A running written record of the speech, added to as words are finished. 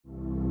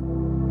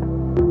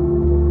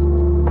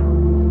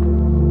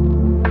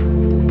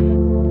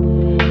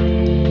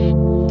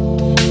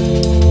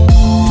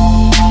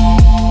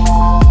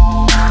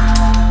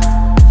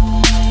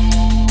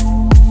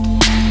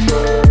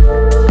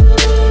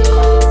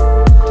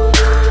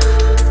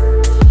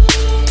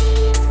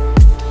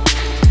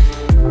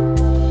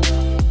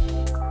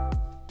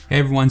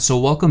everyone, so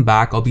welcome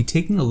back. I'll be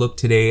taking a look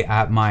today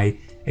at my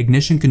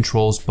Ignition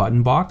Controls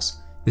button box.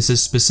 This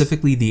is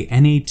specifically the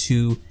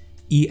NA2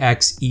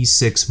 EX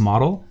E6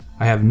 model.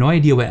 I have no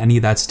idea what any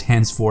of that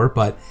stands for,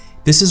 but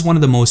this is one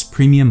of the most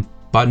premium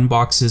button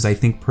boxes I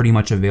think pretty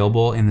much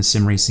available in the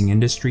sim racing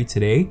industry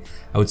today,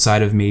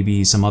 outside of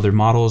maybe some other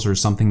models or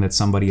something that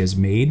somebody has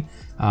made.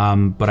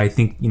 But I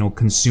think, you know,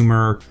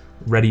 consumer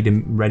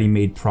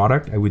ready-made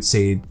product, I would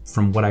say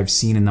from what I've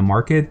seen in the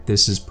market,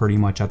 this is pretty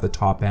much at the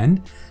top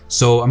end.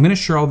 So I'm going to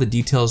share all the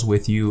details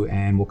with you,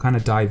 and we'll kind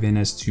of dive in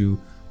as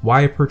to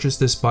why I purchased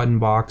this button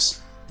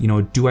box, you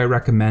know, do I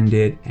recommend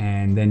it,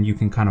 and then you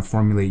can kind of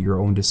formulate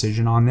your own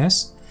decision on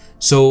this.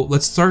 So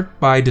let's start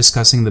by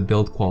discussing the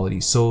build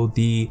quality. So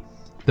the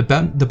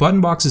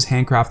button box is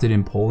handcrafted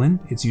in Poland.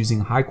 It's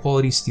using high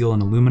quality steel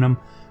and aluminum,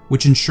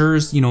 which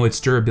ensures, you know, its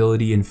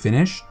durability and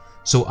finish.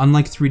 So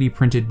unlike 3D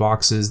printed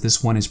boxes,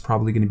 this one is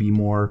probably going to be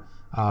more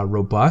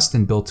robust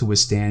and built to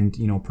withstand,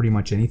 you know, pretty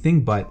much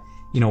anything. But,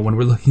 you know, when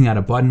we're looking at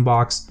a button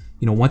box,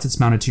 you know, once it's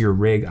mounted to your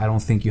rig, I don't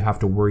think you have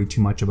to worry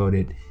too much about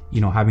it, you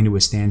know, having to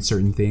withstand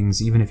certain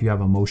things, even if you have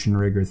a motion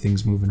rig or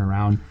things moving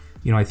around.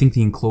 You know, I think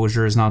the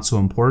enclosure is not so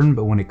important,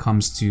 but when it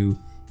comes to,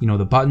 you know,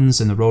 the buttons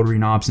and the rotary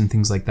knobs and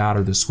things like that,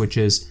 or the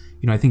switches,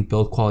 you know, I think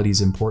build quality is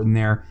important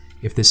there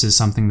if this is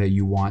something that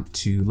you want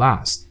to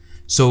last.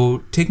 So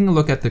taking a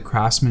look at the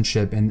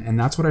craftsmanship, and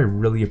that's what I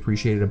really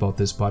appreciated about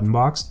this button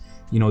box.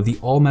 You know, the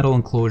all metal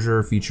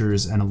enclosure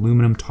features an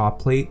aluminum top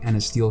plate and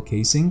a steel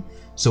casing,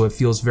 so it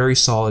feels very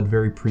solid,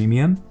 very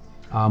premium.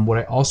 What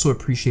I also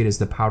appreciate is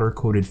the powder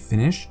coated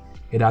finish.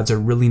 It adds a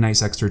really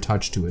nice extra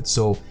touch to it.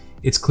 So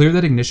it's clear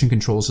that Ignition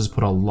Controls has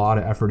put a lot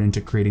of effort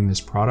into creating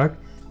this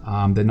product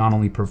that not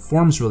only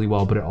performs really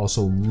well, but it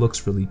also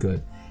looks really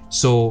good.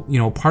 So, you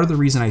know, part of the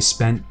reason I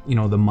spent, you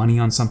know, the money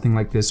on something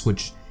like this,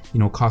 which, you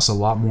know, costs a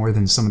lot more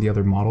than some of the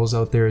other models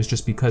out there, is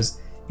just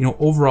because, you know,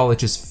 overall it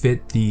just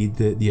fit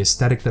the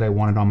aesthetic that I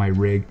wanted on my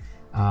rig,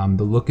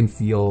 the look and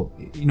feel.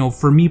 You know,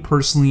 for me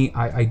personally,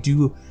 I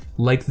do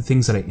like the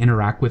things that I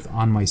interact with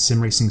on my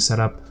sim racing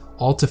setup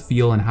all to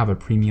feel and have a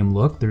premium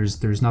look.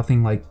 There's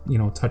nothing like, you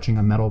know, touching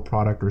a metal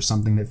product or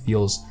something that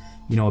feels,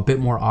 you know, a bit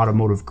more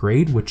automotive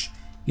grade, which,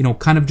 you know,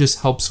 kind of just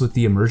helps with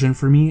the immersion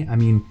for me. I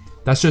mean,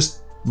 that's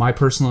just my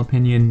personal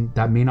opinion.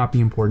 That may not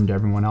be important to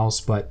everyone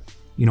else, but,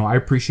 you know, I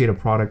appreciate a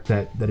product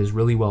that is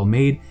really well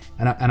made,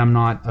 and I'm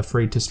not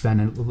afraid to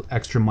spend a little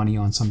extra money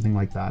on something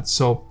like that.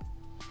 So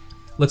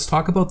let's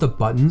talk about the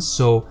buttons.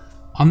 So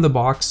on the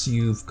box,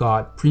 you've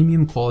got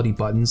premium quality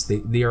buttons.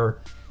 They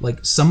are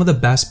like some of the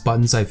best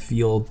buttons I've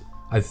felt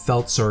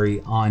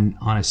on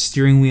a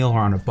steering wheel or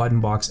on a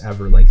button box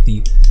ever. Like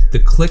the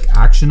click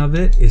action of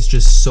it is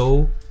just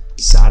so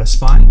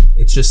satisfying.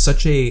 It's just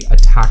such a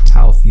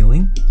tactile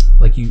feeling.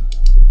 Like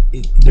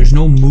there's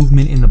no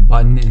movement in the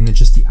button, and it's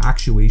just the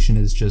actuation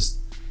is just,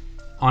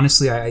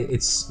 honestly,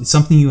 it's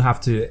something you have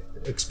to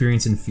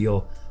experience and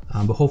feel.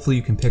 But hopefully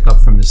you can pick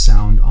up from the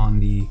sound on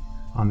the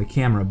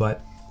camera.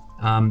 But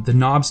the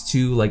knobs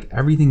too, like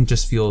everything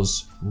just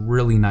feels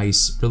really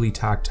nice, really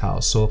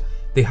tactile. So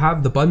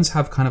the buttons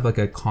have kind of like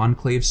a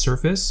concave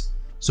surface,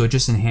 so it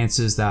just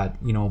enhances that,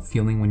 you know,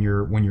 feeling when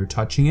you're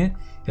touching it.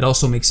 It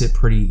also makes it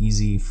pretty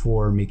easy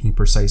for making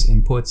precise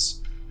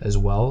inputs as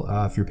well,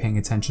 if you're paying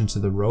attention to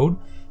the road.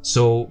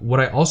 So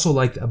what I also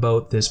liked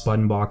about this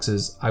button box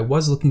is I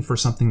was looking for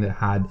something that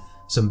had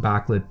some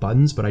backlit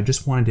buttons, but I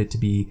just wanted it to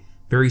be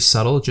very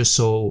subtle, just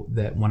so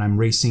that when I'm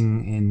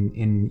racing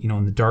in you know,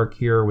 in the dark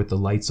here with the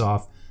lights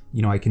off,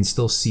 you know, I can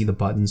still see the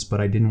buttons, but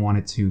I didn't want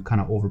it to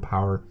kind of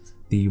overpower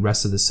the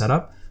rest of the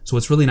setup. So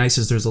what's really nice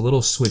is there's a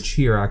little switch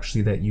here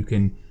actually that you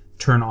can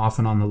turn off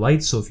and on the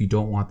lights. So if you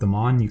don't want them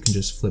on, you can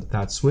just flip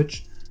that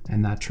switch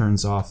and that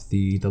turns off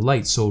the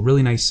lights. So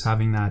really nice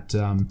having that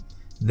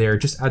there.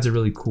 Just adds a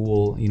really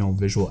cool, you know,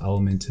 visual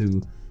element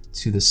to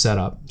the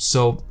setup.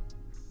 So,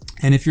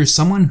 and if you're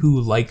someone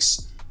who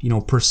likes, you know,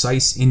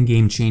 precise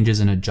in-game changes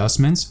and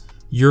adjustments,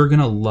 you're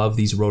gonna love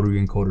these rotary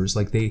encoders.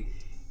 Like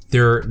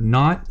they're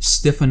not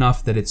stiff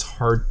enough that it's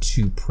hard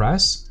to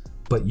press,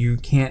 but you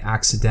can't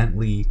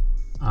accidentally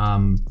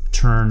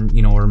turn,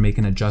 you know, or make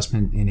an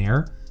adjustment in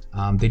air.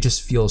 They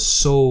just feel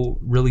so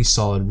really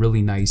solid,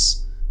 really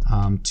nice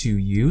to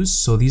use.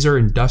 So these are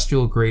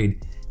industrial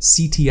grade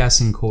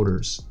CTS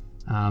encoders.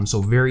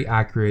 So very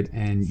accurate,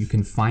 and you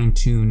can fine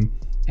tune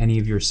any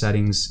of your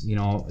settings. You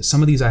know,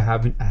 some of these I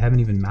haven't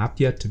even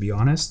mapped yet, to be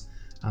honest.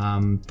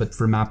 But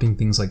for mapping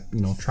things like, you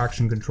know,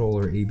 traction control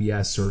or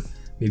ABS, or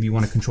maybe you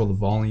want to control the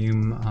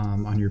volume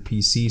on your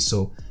PC,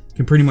 so you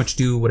can pretty much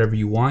do whatever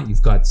you want.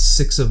 You've got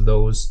 6 of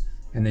those,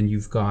 and then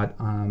you've got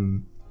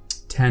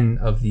 10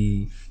 of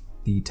the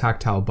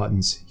tactile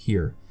buttons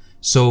here.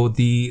 So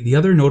the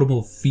other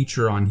notable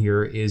feature on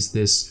here is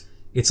this.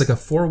 It's like a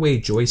 4-way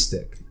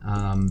joystick.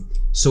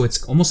 So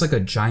it's almost like a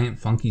giant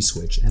funky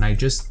switch, and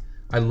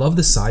I love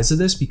the size of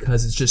this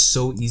because it's just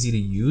so easy to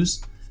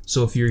use.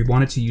 So if you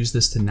wanted to use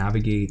this to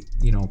navigate,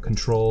 you know,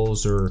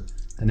 controls or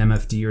an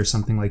MFD or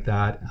something like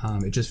that,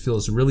 it just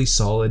feels really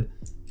solid,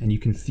 and you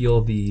can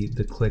feel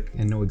the click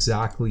and know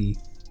exactly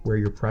where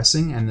you're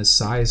pressing, and the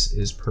size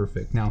is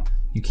perfect. Now,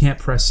 you can't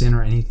press in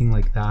or anything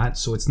like that,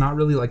 so it's not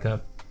really like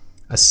a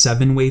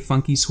 7-way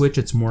funky switch.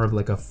 It's more of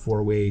like a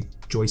 4-way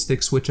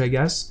joystick switch, I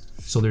guess.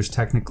 So there's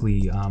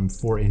technically 4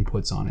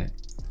 inputs on it.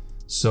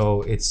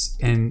 So it's,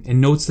 and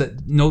note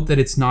that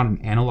it's not an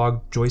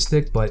analog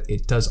joystick, but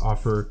it does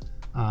offer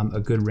a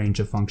good range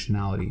of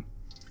functionality.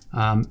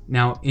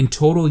 Now in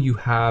total you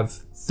have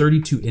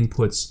 32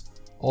 inputs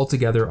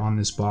altogether on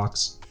this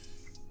box,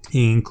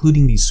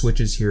 including these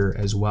switches here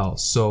as well.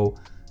 So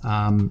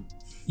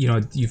you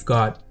know, you've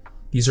got,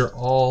 these are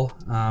all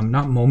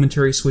not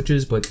momentary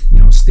switches, but you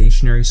know,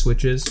 stationary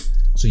switches.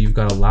 So you've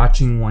got a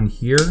latching one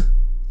here,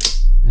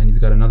 and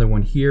you've got another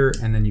one here,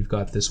 and then you've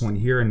got this one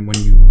here. And when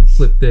you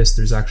flip this,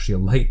 there's actually a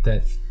light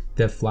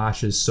that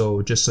flashes.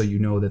 So just so you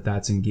know that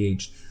that's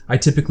engaged. I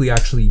typically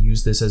actually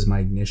use this as my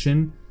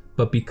ignition,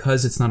 but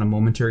because it's not a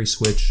momentary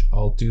switch,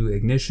 I'll do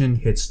ignition,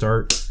 hit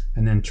start,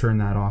 and then turn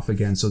that off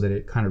again so that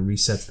it kind of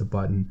resets the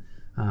button.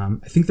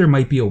 I think there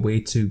might be a way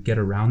to get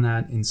around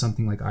that in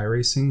something like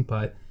iRacing,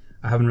 but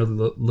I haven't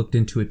really looked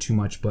into it too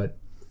much. But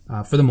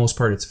for the most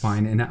part, it's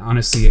fine. And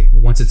honestly,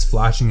 once it's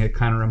flashing, it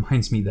kind of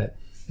reminds me that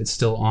it's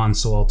still on,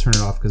 so I'll turn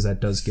it off because that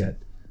does get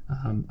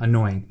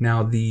annoying.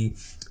 Now the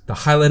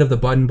highlight of the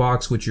button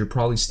box, which you're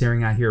probably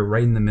staring at here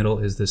right in the middle,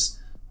 is this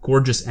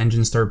gorgeous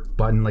engine start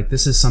button. Like,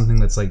 this is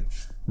something that's like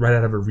right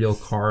out of a real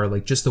car,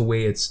 like just the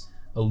way it's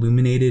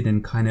illuminated,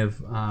 and kind of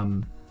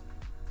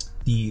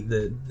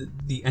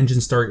the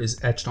engine start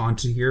is etched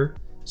onto here.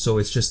 So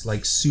it's just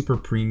like super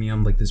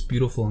premium, like this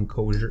beautiful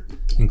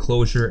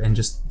enclosure, and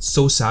just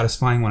so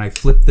satisfying when I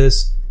flip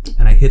this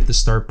and I hit the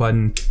start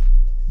button.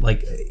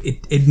 Like,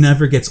 it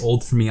never gets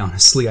old for me,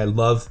 honestly. I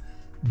love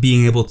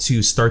being able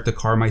to start the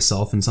car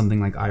myself in something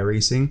like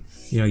iRacing.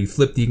 You know, you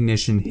flip the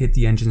ignition, hit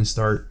the engine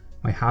start,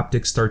 my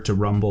haptics start to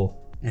rumble,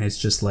 and it's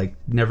just like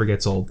never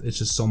gets old. It's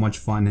just so much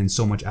fun and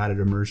so much added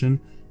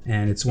immersion.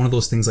 And it's one of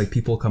those things, like,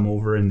 people come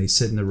over and they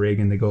sit in the rig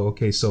and they go,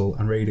 okay, so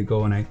I'm ready to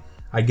go, and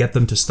I get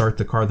them to start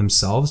the car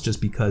themselves, just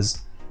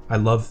because I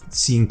love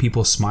seeing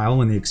people smile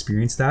when they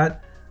experience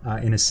that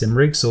in a sim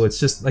rig. So it's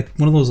just like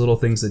one of those little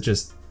things that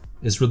just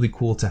is really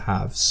cool to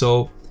have.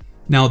 So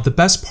now the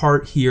best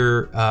part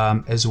here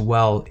as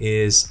well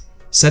is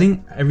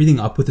setting everything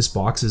up with this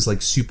box is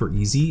like super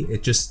easy.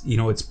 It just, you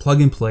know, it's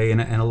plug and play,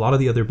 and a lot of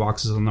the other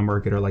boxes on the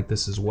market are like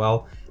this as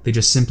well. They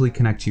just simply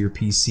connect to your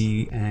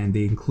PC, and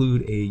they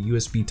include a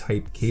USB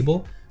type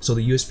cable. So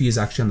the USB is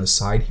actually on the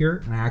side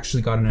here, and I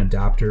actually got an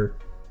adapter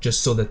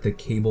just so that the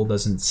cable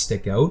doesn't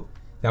stick out.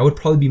 That would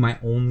probably be my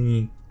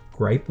only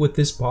gripe with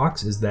this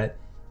box, is that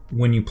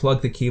when you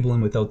plug the cable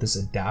in without this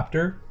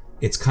adapter,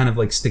 it's kind of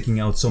like sticking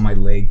out, so my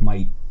leg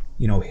might,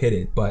 you know, hit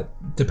it.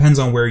 But depends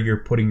on where you're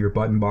putting your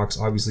button box,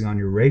 obviously, on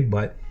your rig.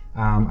 But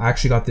I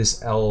actually got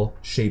this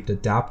L-shaped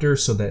adapter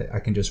so that I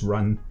can just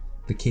run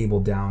the cable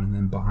down and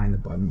then behind the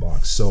button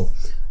box. So,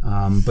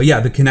 but yeah,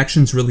 the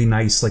connection's really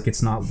nice. Like,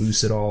 it's not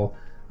loose at all.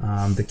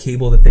 The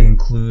cable that they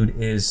include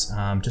is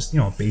just, you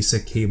know, a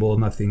basic cable,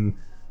 nothing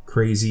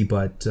crazy,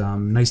 but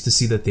nice to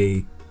see that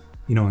they,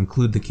 you know,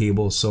 include the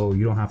cable, so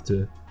you don't have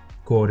to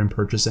go out and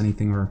purchase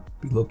anything or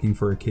be looking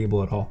for a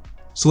cable at all.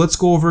 So let's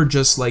go over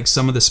just like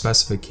some of the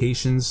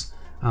specifications.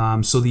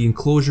 So the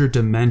enclosure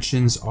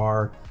dimensions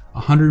are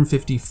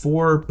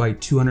 154 by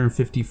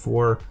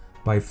 254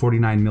 by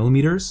 49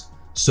 millimeters.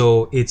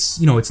 So it's,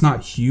 you know, it's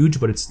not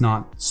huge, but it's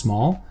not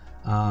small.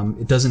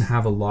 It doesn't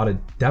have a lot of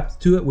depth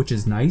to it, which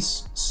is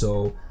nice.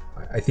 So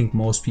I think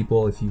most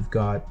people, if you've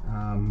got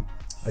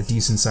a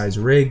decent sized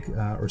rig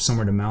or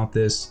somewhere to mount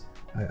this,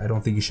 I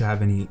don't think you should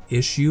have any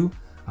issue.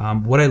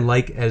 What I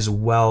like as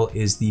well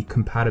is the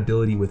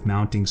compatibility with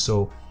mounting.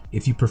 So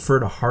if you prefer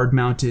to hard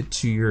mount it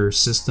to your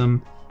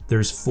system,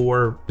 there's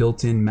 4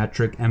 built-in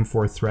metric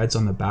M4 threads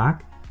on the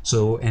back.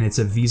 So, and it's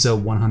a Visa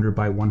 100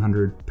 by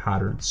 100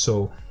 pattern.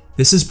 So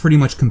this is pretty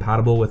much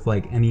compatible with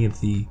like any of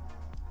the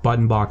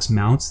button box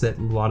mounts that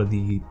a lot of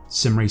the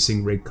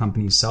SimRacing rig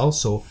companies sell.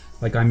 So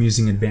like, I'm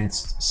using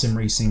Advanced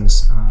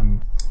SimRacing's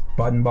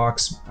button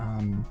box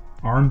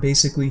arm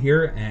basically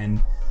here,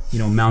 and you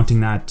know, mounting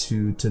that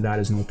to that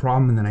is no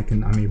problem. And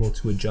then I'm able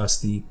to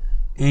adjust the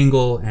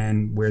angle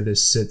and where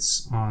this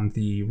sits on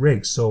the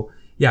rig. So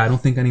yeah, I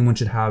don't think anyone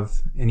should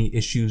have any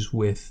issues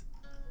with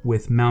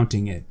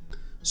mounting it.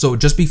 So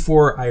just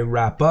before I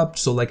wrap up,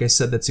 so like I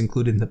said, that's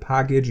included in the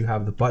package. You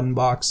have the button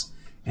box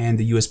and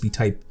the USB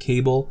type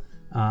cable,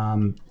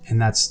 and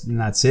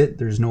that's it.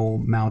 There's no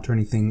mount or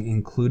anything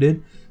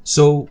included.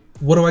 So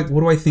what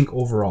do I think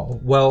overall?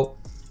 Well,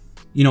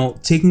 you know,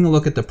 taking a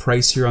look at the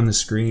price here on the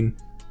screen,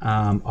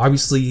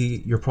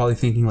 obviously you're probably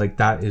thinking like,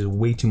 that is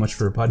way too much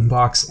for a button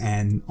box.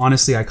 And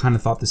honestly, I kind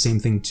of thought the same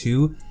thing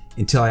too,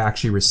 until I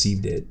actually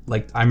received it.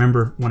 Like, I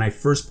remember when I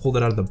first pulled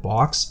it out of the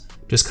box,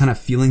 just kind of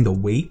feeling the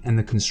weight and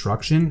the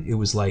construction, it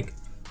was like,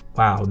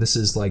 wow, this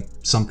is like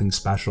something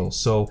special.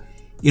 So,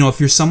 you know, if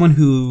you're someone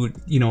who,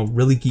 you know,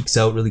 really geeks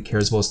out, really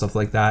cares about stuff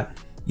like that,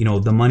 you know,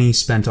 the money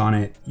spent on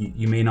it,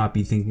 you may not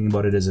be thinking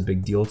about it as a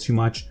big deal too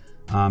much.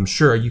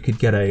 Sure, you could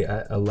get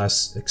a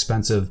less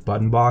expensive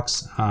button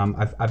box.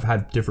 I've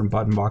had different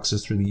button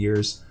boxes through the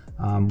years.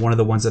 One of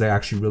the ones that I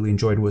actually really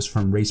enjoyed was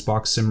from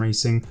Racebox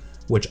SimRacing,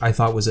 which I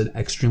thought was an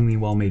extremely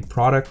well-made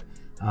product.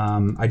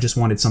 I just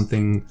wanted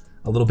something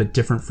a little bit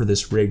different for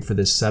this rig, for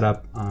this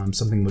setup.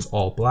 Something was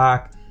all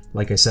black.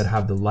 Like I said,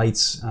 have the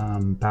lights,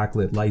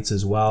 backlit lights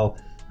as well,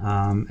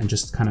 and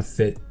just kind of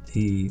fit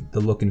the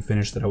look and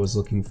finish that I was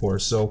looking for.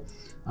 So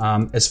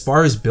as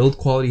far as build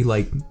quality,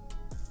 like,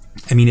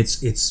 I mean,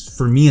 it's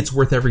for me, it's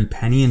worth every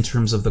penny in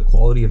terms of the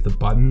quality of the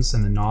buttons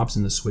and the knobs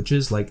and the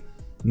switches. Like,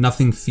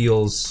 nothing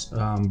feels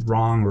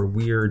wrong or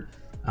weird.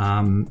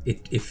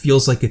 It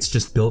feels like it's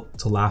just built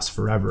to last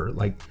forever.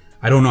 Like,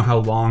 I don't know how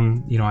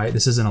long, you know,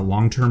 this isn't a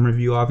long-term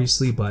review,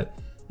 obviously, but,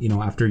 you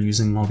know, after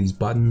using all these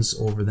buttons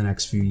over the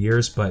next few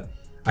years, but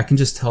I can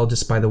just tell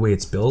just by the way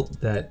it's built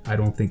that I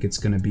don't think it's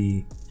going to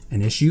be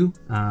an issue.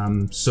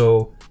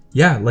 So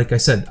yeah, like I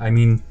said, I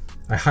mean,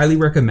 I highly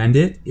recommend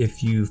it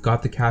if you've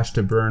got the cash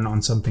to burn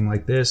on something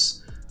like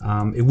this.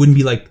 It wouldn't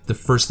be like the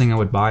first thing I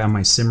would buy on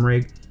my sim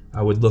rig.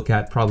 I would look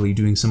at probably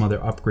doing some other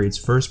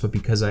upgrades first, but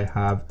because I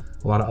have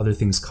a lot of other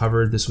things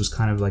covered, this was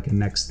kind of like a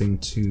next thing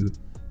to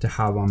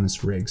have on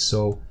this rig.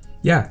 So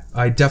yeah,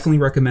 I definitely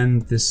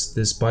recommend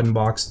this button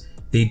box.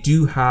 They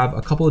do have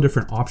a couple of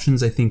different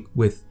options, I think,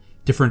 with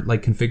different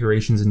like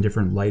configurations and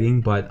different lighting,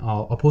 but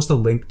I'll post a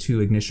link to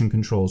ignitiON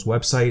Controls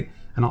website,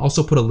 and I'll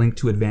also put a link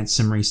to Advanced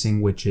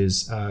SimRacing, which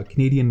is a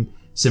Canadian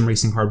sim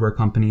racing hardware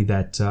company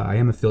that I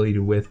am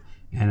affiliated with,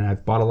 and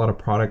I've bought a lot of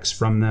products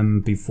from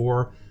them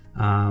before,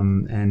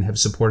 and have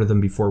supported them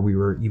before we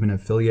were even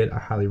affiliate. I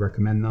highly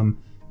recommend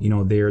them. You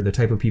know, they're the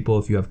type of people,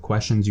 if you have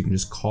questions, you can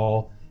just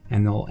call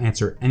and they'll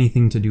answer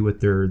anything to do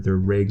with their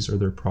rigs or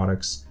their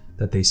products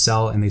that they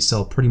sell, and they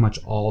sell pretty much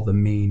all the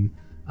main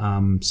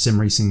sim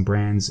racing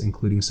brands,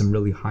 including some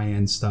really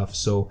high-end stuff.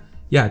 So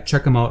yeah,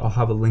 check them out. I'll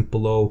have a link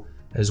below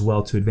as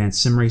well to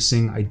Advanced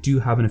SimRacing. I do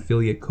have an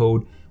affiliate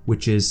code,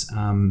 which is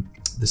the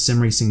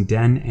SimRacing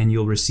Den, and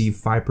you'll receive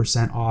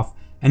 5% off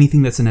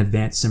anything that's an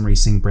Advanced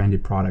SimRacing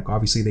branded product.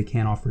 Obviously, they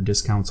can't offer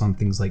discounts on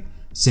things like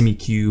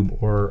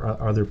SimiCube or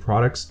other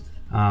products,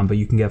 but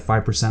you can get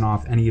 5%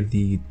 off any of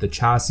the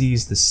chassis,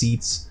 the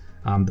seats,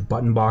 the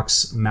button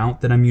box mount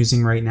that I'm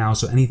using right now.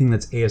 So anything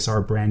that's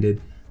ASR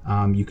branded,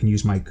 you can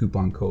use my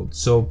coupon code.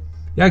 So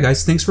yeah,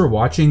 guys, thanks for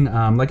watching.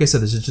 Like I said,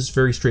 this is just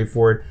very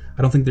straightforward.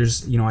 I don't think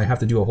there's, you know, I have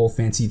to do a whole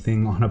fancy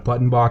thing on a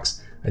button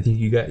box. I think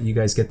you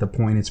guys get the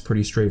point. It's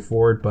pretty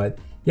straightforward. But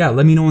yeah,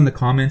 let me know in the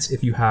comments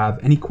if you have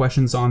any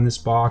questions on this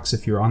box,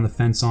 if you're on the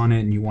fence on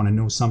it and you want to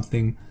know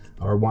something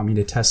or want me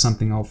to test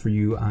something out for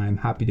you. I'm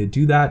happy to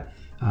do that.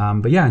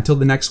 But yeah, until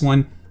the next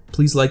one,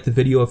 please like the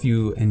video if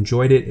you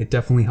enjoyed it. It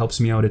definitely helps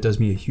me out. It does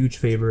me a huge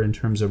favor in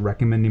terms of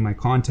recommending my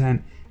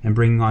content and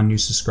bringing on new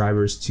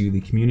subscribers to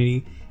the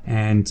community.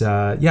 And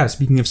yeah,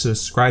 speaking of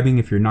subscribing,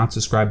 if you're not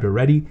subscribed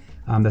already,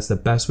 that's the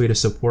best way to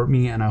support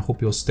me, and I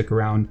hope you'll stick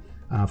around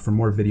for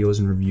more videos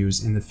and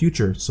reviews in the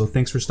future. So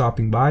thanks for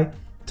stopping by.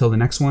 Till the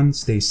next one,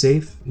 stay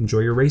safe, enjoy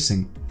your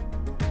racing.